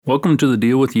Welcome to the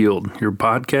Deal with Yield, your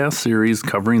podcast series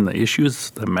covering the issues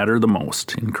that matter the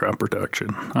most in crop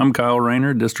production. I'm Kyle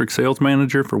Reiner, District Sales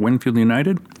Manager for Winfield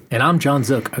United. And I'm John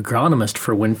Zook, agronomist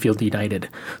for Winfield United.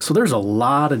 So there's a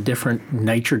lot of different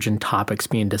nitrogen topics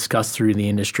being discussed through the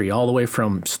industry, all the way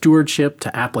from stewardship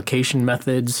to application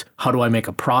methods. How do I make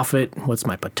a profit? What's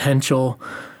my potential?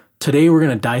 Today we're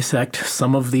going to dissect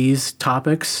some of these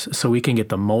topics so we can get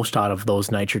the most out of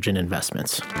those nitrogen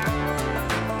investments.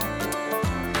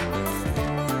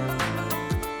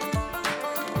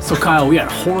 So Kyle, we got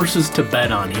horses to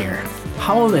bet on here.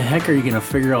 How the heck are you going to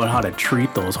figure out how to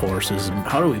treat those horses, and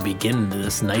how do we begin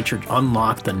this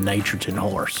unlock the nitrogen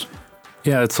horse?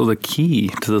 Yeah, so the key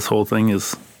to this whole thing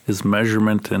is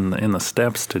measurement and the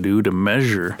steps to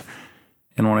measure.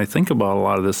 And when I think about a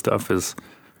lot of this stuff was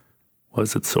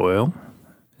it soil?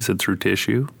 Is it through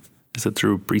tissue? Is it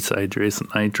through pre-sided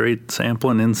nitrate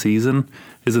sampling in season?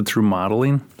 Is it through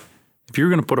modeling? If you were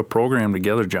going to put a program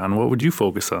together, John, what would you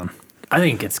focus on? I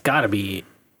think it's got to be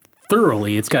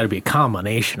a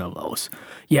combination of those.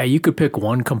 Yeah, you could pick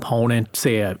one component,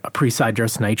 say a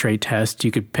pre-sided nitrate test.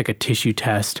 You could pick a tissue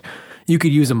test. You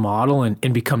could use a model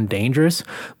and become dangerous.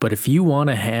 But if you want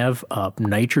to have a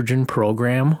nitrogen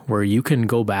program where you can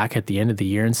go back at the end of the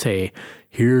year and say,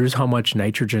 here's how much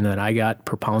nitrogen that I got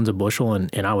per pounds a bushel,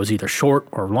 and I was either short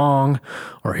or long,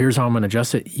 or here's how I'm going to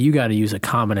adjust it, you got to use a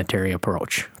combinatory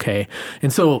approach, okay?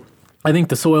 And so I think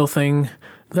the soil thing,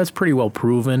 that's pretty well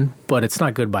proven, but it's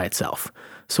not good by itself.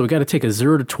 So we got to take a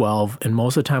 0 to 12, and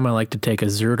most of the time I like to take a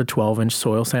 0 to 12-inch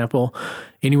soil sample,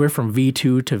 anywhere from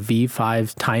V2 to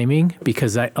V5 timing,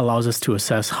 because that allows us to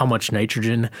assess how much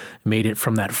nitrogen made it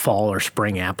from that fall or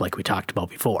spring app like we talked about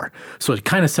before. So it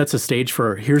kind of sets a stage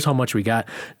for here's how much we got,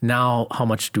 now how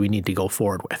much do we need to go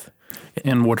forward with.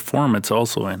 And what form it's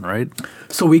also in, right?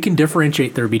 So we can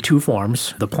differentiate. There'd be two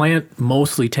forms. The plant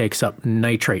mostly takes up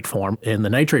nitrate form, and the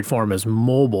nitrate form is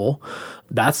mobile.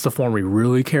 That's the form we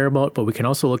really care about, but we can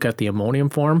also look at the ammonium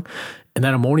form, and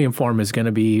that ammonium form is going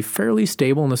to be fairly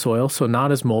stable in the soil, so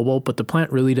not as mobile, but the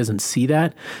plant really doesn't see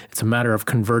that. It's a matter of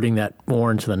converting that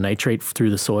more into the nitrate through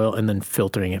the soil and then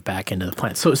filtering it back into the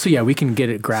plant. So yeah, we can get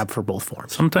it grabbed for both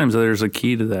forms. Sometimes there's a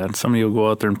key to that. Somebody will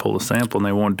go out there and pull a sample and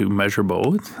they won't measure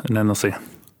both, and then they'll say,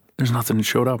 there's nothing that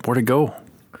showed up. Where'd it go?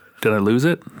 Did I lose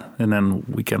it? And then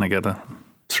we kind of got to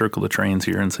circle the trains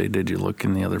here and say, did you look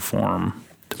in the other form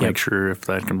to make sure if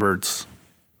that converts?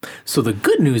 So the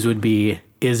good news would be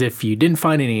is if you didn't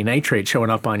find any nitrate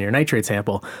showing up on your nitrate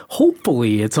sample,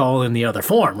 hopefully it's all in the other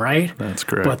form, right? That's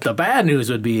correct. But the bad news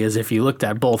would be is if you looked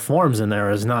at both forms and there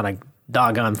was not a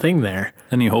doggone thing there.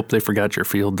 Then you hope they forgot your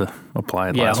field to apply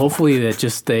it. Yeah, hopefully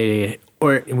that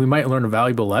or we might learn a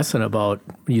valuable lesson about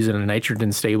using a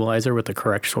nitrogen stabilizer with the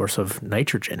correct source of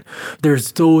nitrogen.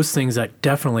 There's those things that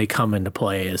definitely come into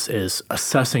play is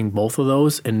assessing both of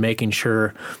those and making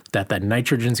sure that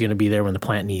nitrogen is going to be there when the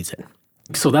plant needs it.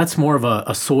 So that's more of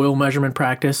a soil measurement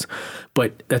practice,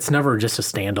 but that's never just a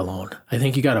standalone. I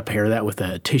think you got to pair that with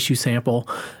a tissue sample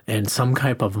and some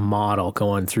type of model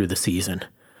going through the season.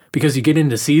 Because you get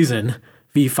into season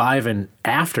V5 and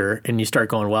after, and you start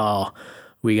going, well,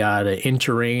 we got an inch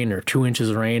of rain or 2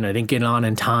 inches of rain. I didn't get on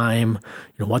in time.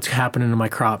 What's happening to my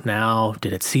crop now?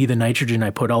 Did it see the nitrogen I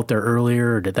put out there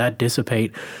earlier? Or did that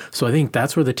dissipate? So I think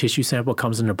that's where the tissue sample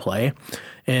comes into play.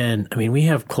 And I mean, we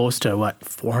have close to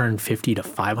 450 to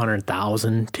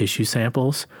 500,000 tissue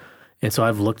samples. And so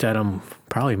I've looked at them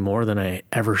probably more than I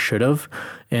ever should have.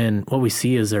 And what we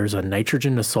see is there's a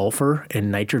nitrogen to sulfur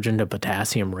and nitrogen to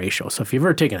potassium ratio. So if you've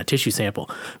ever taken a tissue sample,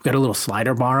 we've got a little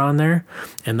slider bar on there,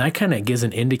 and that kind of gives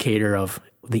an indicator of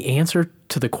the answer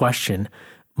to the question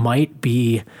might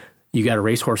be you got a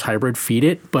racehorse hybrid, feed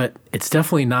it, but it's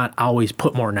definitely not always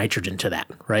put more nitrogen to that,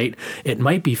 right? It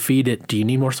might be feed it, do you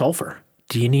need more sulfur?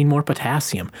 Do you need more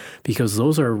potassium? Because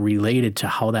those are related to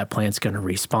how that plant's going to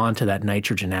respond to that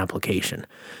nitrogen application.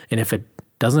 And if it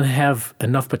doesn't have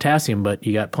enough potassium, but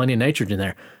you got plenty of nitrogen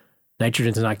there,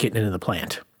 nitrogen's not getting into the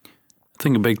plant. I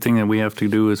think a big thing that we have to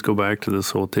do is go back to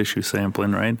this whole tissue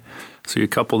sampling, right? So you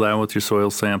couple that with your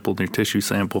soil sample and your tissue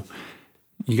sample.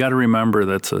 You got to remember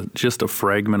that's just a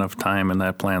fragment of time in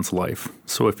that plant's life.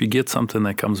 So if you get something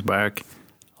that comes back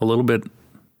a little bit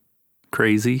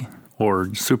crazy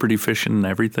or super deficient in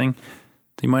everything,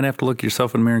 you might have to look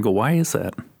yourself in the mirror and go, why is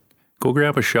that? Go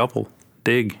grab a shovel,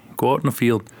 dig, go out in the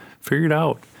field, figure it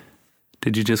out.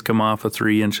 Did you just come off of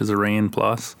 3 inches of rain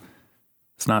plus?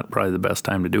 It's not probably the best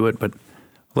time to do it, but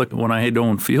look, when I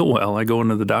don't feel well, I go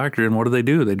into the doctor, and what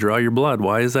do? They draw your blood.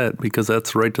 Why is that? Because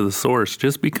that's right to the source.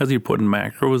 Just because you're putting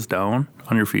macros down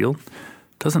on your field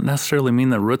doesn't necessarily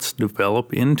mean the roots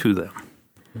develop into them.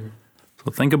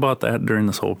 So think about that during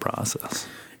this whole process.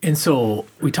 And so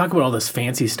we talk about all this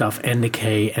fancy stuff, N to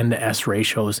K, N to S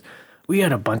ratios. We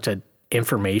had a bunch of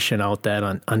information out that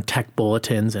on tech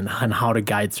bulletins and on how to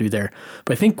guide through there.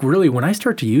 But I think really when I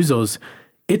start to use those,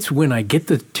 it's when I get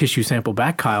the tissue sample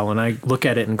back, Kyle, and I look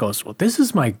at it and goes, well, this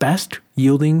is my best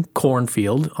yielding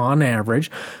cornfield on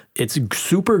average. It's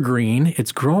super green.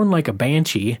 It's growing like a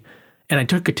banshee. And I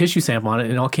took a tissue sample on it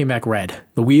and it all came back red.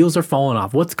 The wheels are falling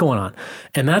off. What's going on?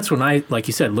 And that's when I, like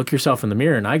you said, look yourself in the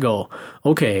mirror and I go,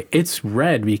 okay, it's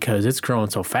red because it's growing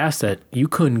so fast that you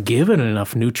couldn't give it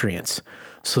enough nutrients.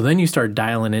 So then you start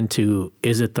dialing into,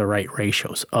 is it the right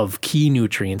ratios of key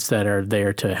nutrients that are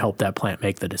there to help that plant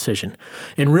make the decision?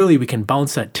 And really we can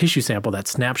bounce that tissue sample, that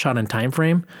snapshot in time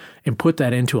frame, and put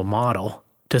that into a model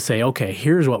to say, okay,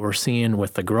 here's what we're seeing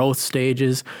with the growth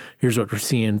stages. Here's what we're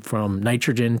seeing from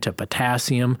nitrogen to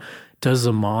potassium. Does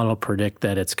the model predict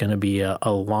that it's going to be a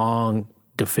long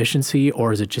deficiency,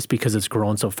 or is it just because it's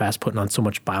growing so fast, putting on so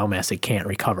much biomass, it can't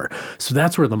recover? So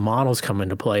that's where the models come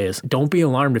into play is don't be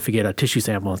alarmed if you get a tissue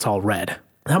sample and it's all red.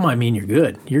 That might mean you're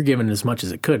good. You're giving as much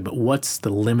as it could, but what's the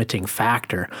limiting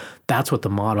factor? That's what the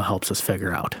model helps us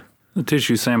figure out. The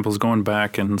tissue samples going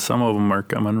back, and some of them are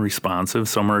coming responsive,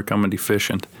 some are coming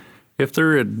deficient. If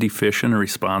they're deficient or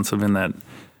responsive in that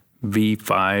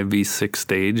V5, V6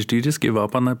 stage, do you just give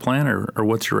up on that plant, or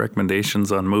what's your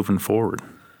recommendations on moving forward?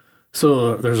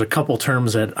 So there's a couple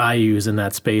terms that I use in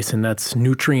that space, and that's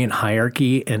nutrient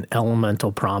hierarchy and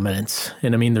elemental prominence.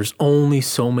 And I mean, there's only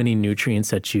so many nutrients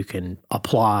that you can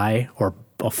apply or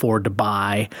afford to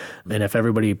buy. And if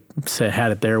everybody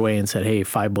had it their way and said, hey,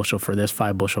 5 bushel for this,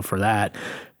 5 bushel for that,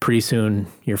 pretty soon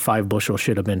your 5 bushel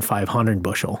should have been 500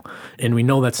 bushel. And we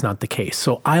know that's not the case.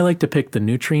 So I like to pick the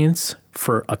nutrients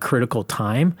for a critical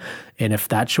time. And if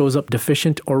that shows up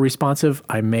deficient or responsive,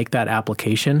 I make that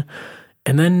application.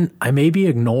 And then I maybe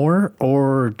ignore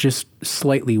or just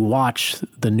slightly watch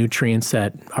the nutrients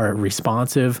that are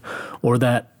responsive or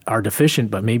that are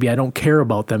deficient, but maybe I don't care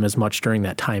about them as much during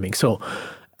that timing. So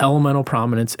elemental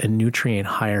prominence and nutrient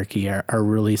hierarchy are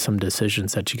really some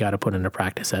decisions that you got to put into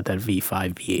practice at that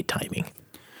V5, V8 timing.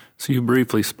 So you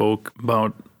briefly spoke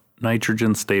about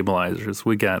nitrogen stabilizers.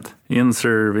 We got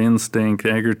Inserv, Instinct,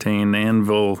 Agritane,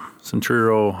 Anvil,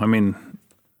 Centuro. I mean,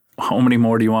 how many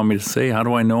more do you want me to say? How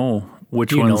do I know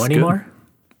which one's good? Do you know anymore?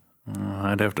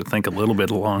 I'd have to think a little bit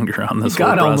longer on this. You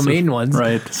got all the main ones.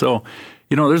 Right. So,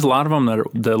 there's a lot of them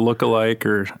that look alike,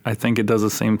 or I think it does the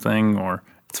same thing, or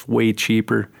it's way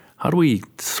cheaper. How do we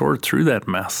sort through that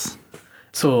mess?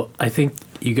 So I think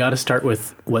you got to start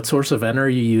with what source of N are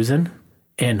you using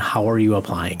and how are you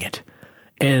applying it?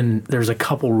 And there's a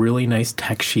couple really nice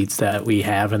tech sheets that we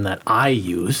have and that I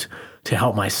use to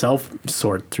help myself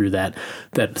sort through that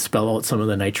spell out some of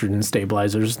the nitrogen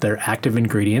stabilizers, their active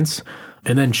ingredients,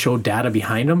 and then show data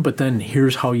behind them. But then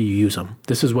here's how you use them.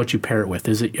 This is what you pair it with.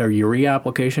 Is it a urea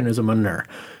application? Is it manure?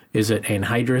 Is it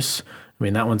anhydrous? I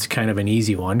mean, that one's kind of an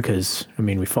easy one because,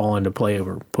 we fall into play.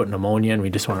 We're putting ammonia and we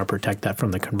just want to protect that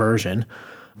from the conversion.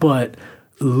 But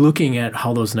looking at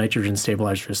how those nitrogen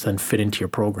stabilizers then fit into your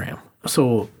program.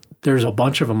 So there's a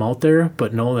bunch of them out there,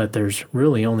 but know that there's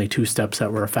really only 2 steps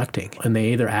that we're affecting. And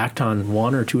they either act on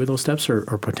 1 or 2 of those steps or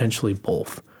potentially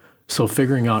both. So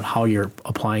figuring out how you're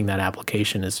applying that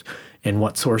application is and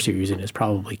what source you're using is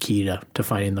probably key to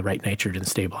finding the right nitrogen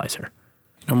stabilizer.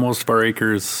 Most of our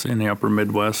acres in the upper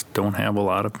Midwest don't have a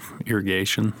lot of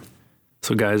irrigation.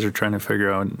 So guys are trying to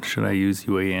figure out, should I use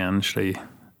UAN? Should I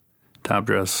top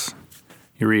dress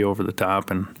urea over the top?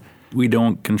 And we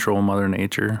don't control Mother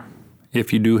Nature.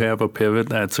 If you do have a pivot,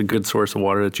 that's a good source of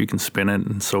water that you can spin it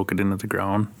and soak it into the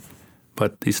ground.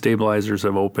 But these stabilizers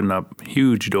have opened up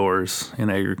huge doors in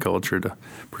agriculture to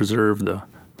preserve the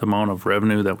amount of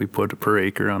revenue that we put per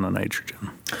acre on the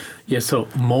nitrogen. Yeah, so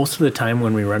most of the time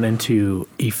when we run into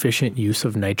efficient use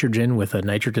of nitrogen with a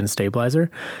nitrogen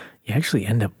stabilizer, you actually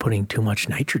end up putting too much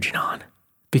nitrogen on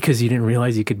because you didn't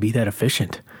realize you could be that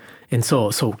efficient. And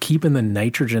so keeping the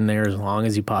nitrogen there as long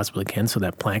as you possibly can so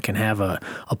that plant can have a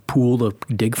pool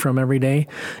to dig from every day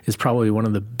is probably one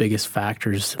of the biggest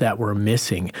factors that we're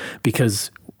missing,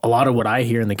 because a lot of what I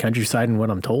hear in the countryside and what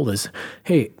I'm told is,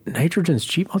 hey, nitrogen's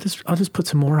cheap, I'll just put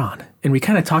some more on. And we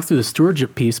kind of talk through the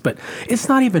stewardship piece, but it's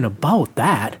not even about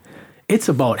that. It's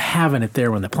about having it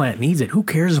there when the plant needs it. Who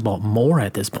cares about more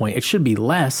at this point? It should be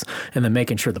less, and then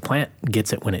making sure the plant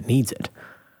gets it when it needs it.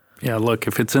 Yeah, look,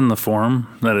 if it's in the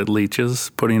form that it leaches,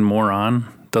 putting more on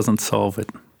doesn't solve it.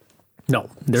 No,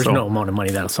 there's no amount of money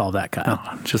that'll solve that, Kyle.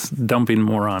 No, just dumping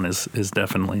more on is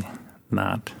definitely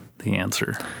not the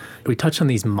answer. We touch on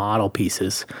these model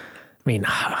pieces.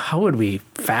 How would we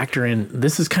factor in?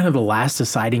 This is kind of the last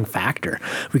deciding factor.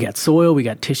 We got soil, we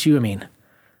got tissue.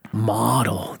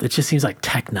 model. It just seems like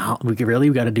technology. We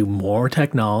got to do more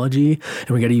technology, and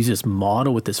we got to use this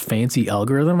model with this fancy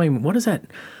algorithm. I mean, what does that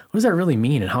really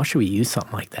mean, and how should we use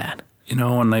something like that?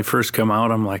 When they first come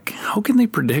out, I'm like, how can they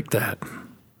predict that?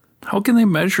 How can they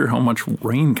measure how much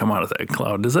rain come out of that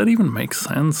cloud? Does that even make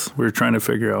sense? We're trying to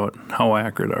figure out how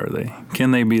accurate are they?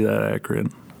 Can they be that accurate?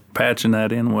 Patching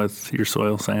that in with your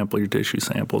soil sample, your tissue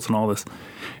samples, and all this.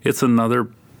 It's another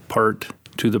part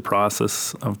to the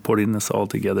process of putting this all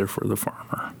together for the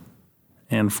farmer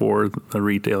and for the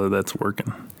retailer that's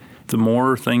working. The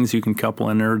more things you can couple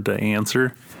in there to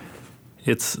answer,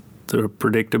 it's the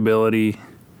predictability.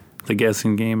 The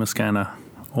guessing game is kind of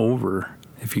over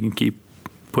if you can keep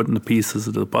putting the pieces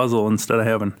of the puzzle instead of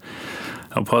having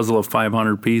a puzzle of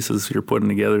 500 pieces you're putting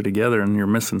together and you're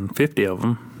missing 50 of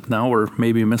them. Now we're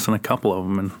maybe missing a couple of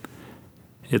them, and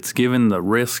it's given the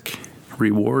risk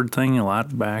reward thing a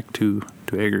lot back to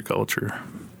agriculture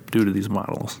due to these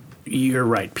models. You're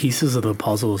right. Pieces of the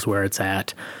puzzle is where it's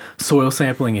at. Soil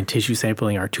sampling and tissue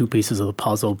sampling are two pieces of the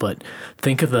puzzle, but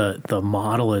think of the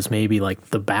model as maybe like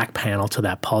the back panel to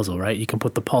that puzzle, right? You can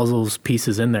put the puzzle's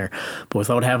pieces in there, but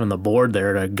without having the board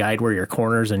there to guide where your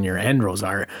corners and your end rows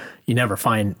are, you never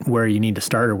find where you need to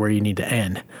start or where you need to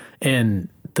end. And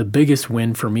the biggest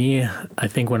win for me, I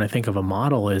think, when I think of a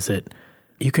model is that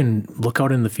you can look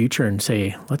out in the future and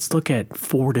say, let's look at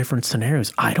 4 different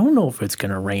scenarios. I don't know if it's going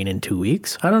to rain in 2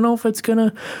 weeks. I don't know if it's going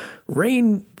to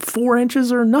rain 4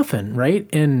 inches or nothing, right?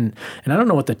 And I don't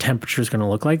know what the temperature is going to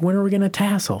look like. When are we going to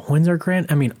tassel? When's our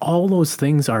grant? I mean, all those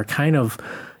things are kind of,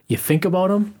 you think about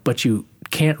them, but you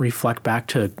can't reflect back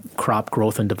to crop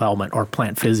growth and development or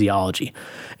plant physiology.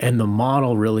 And the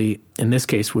model really, in this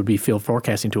case, would be field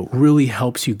forecasting tool, really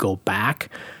helps you go back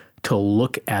to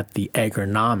look at the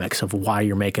agronomics of why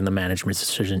you're making the management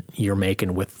decision you're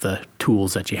making with the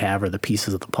tools that you have or the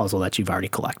pieces of the puzzle that you've already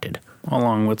collected.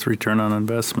 Along with return on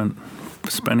investment,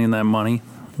 spending that money,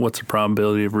 what's the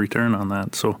probability of return on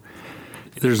that? So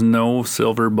there's no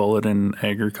silver bullet in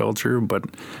agriculture, but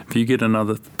if you get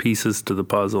another pieces to the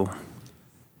puzzle,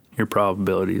 your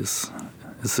probability is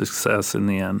success in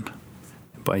the end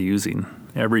by using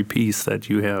every piece that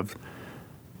you have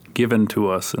given to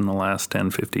us in the last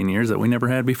 10, 15 years that we never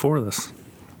had before this.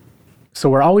 So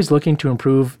we're always looking to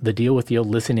improve the Deal with Yield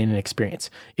listening and experience.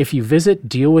 If you visit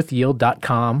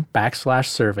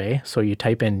dealwithyield.com/survey, so you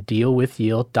type in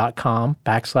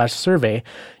dealwithyield.com/survey,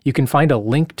 you can find a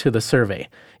link to the survey.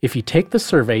 If you take the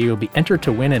survey, you'll be entered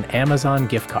to win an Amazon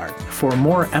gift card. For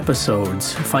more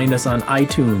episodes, find us on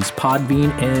iTunes,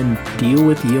 Podbean, and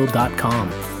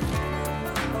dealwithyield.com.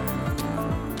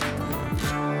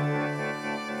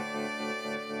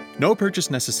 No purchase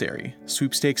necessary.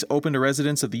 Sweepstakes open to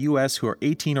residents of the U.S. who are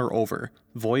 18 or over.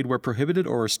 Void where prohibited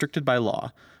or restricted by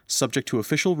law. Subject to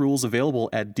official rules available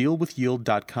at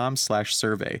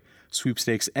dealwithyield.com/survey.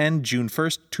 Sweepstakes end June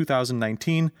 1st,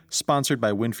 2019. Sponsored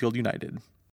by Winfield United.